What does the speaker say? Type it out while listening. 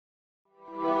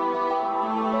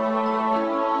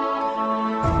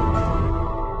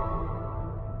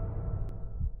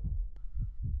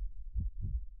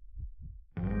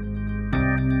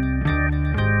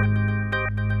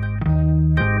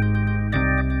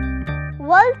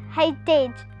World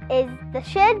Heritage is the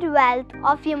shared wealth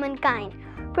of humankind.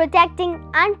 Protecting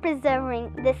and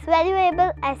preserving this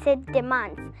valuable asset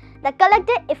demands the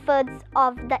collective efforts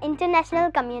of the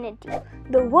international community.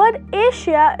 The word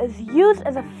Asia is used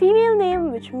as a female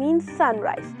name which means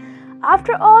sunrise.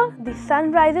 After all, the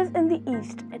sun rises in the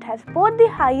east. It has both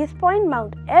the highest point,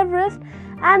 Mount Everest,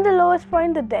 and the lowest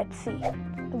point, the Dead Sea.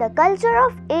 The culture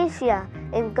of Asia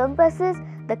encompasses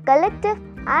the collective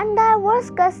and diverse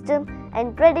custom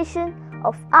and tradition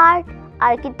of art,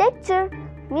 architecture,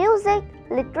 music,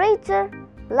 literature,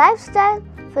 lifestyle,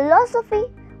 philosophy,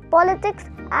 politics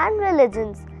and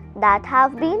religions that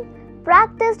have been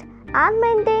practiced and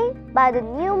maintained by the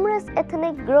numerous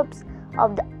ethnic groups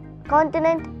of the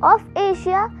continent of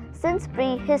Asia since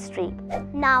prehistory.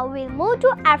 Now we'll move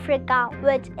to Africa,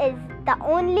 which is the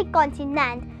only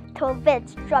continent through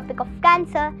which Tropic of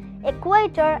Cancer,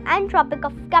 Equator and Tropic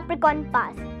of Capricorn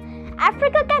pass.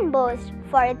 Africa can boast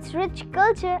for its rich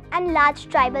culture and large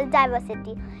tribal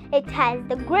diversity. It has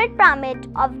the Great Pyramid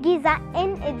of Giza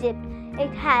in Egypt.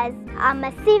 It has a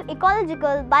massive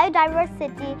ecological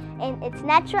biodiversity in its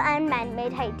natural and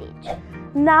man-made heritage.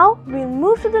 Now we'll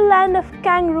move to the land of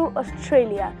kangaroo,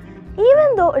 Australia.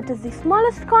 Even though it is the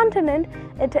smallest continent,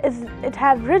 it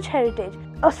has rich heritage.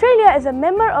 Australia is a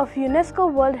member of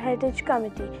UNESCO World Heritage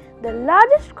Committee. The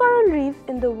largest coral reef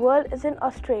in the world is in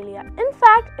Australia. In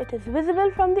fact, it is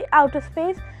visible from the outer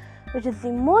space, which is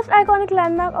the most iconic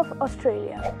landmark of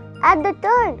Australia. At the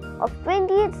turn of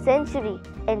 20th century,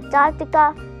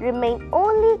 Antarctica remained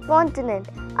only continent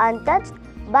untouched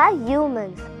by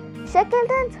humans.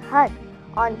 Shackleton's hut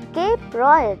on Cape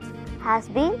Royds has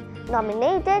been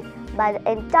nominated by the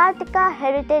Antarctica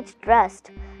Heritage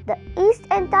Trust. The East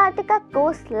Antarctica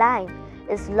coastline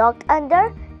is locked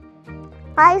under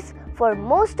ice for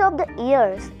most of the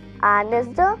years and is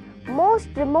the most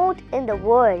remote in the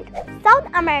world. South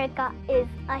America is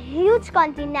a huge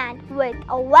continent with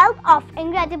a wealth of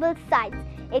incredible sights.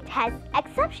 It has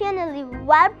exceptionally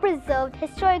well-preserved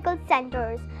historical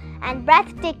centers and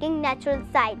breathtaking natural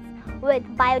sights with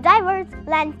biodiverse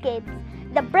landscapes.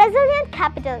 The Brazilian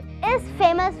capital is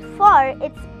famous for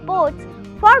its ports,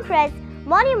 fortresses,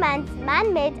 monuments,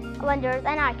 man-made wonders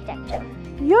and architecture.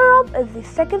 Europe is the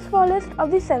second smallest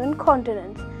of the 7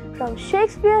 continents. From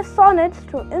Shakespeare's sonnets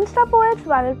to Insta poets'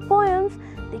 viral poems,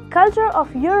 the culture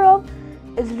of Europe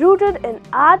is rooted in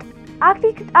art,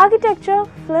 architecture,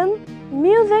 film,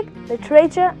 music,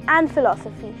 literature and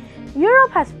philosophy.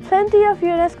 Europe has plenty of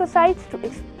UNESCO sites to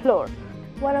explore.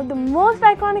 One of the most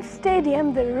iconic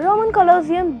stadiums, the Roman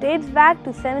Colosseum, dates back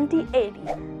to 70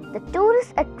 AD. The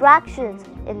tourist attractions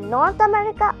in North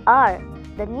America are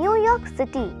the New York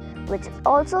City, which is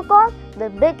also called the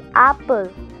Big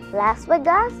Apple, Las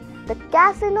Vegas, the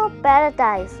Casino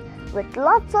Paradise, with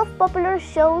lots of popular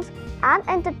shows and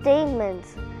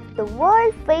entertainments. The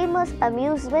world-famous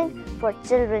amusement for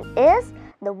children is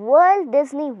the Walt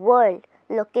Disney World,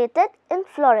 located in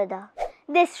Florida.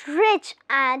 This rich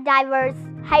and diverse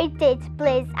heritage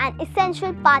plays an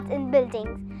essential part in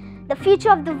building the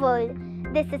future of the world.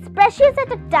 This is precious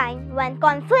at a time when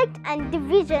conflict and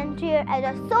division tear at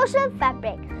our social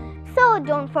fabric. So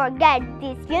don't forget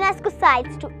these UNESCO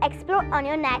sites to explore on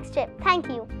your next trip. Thank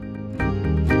you.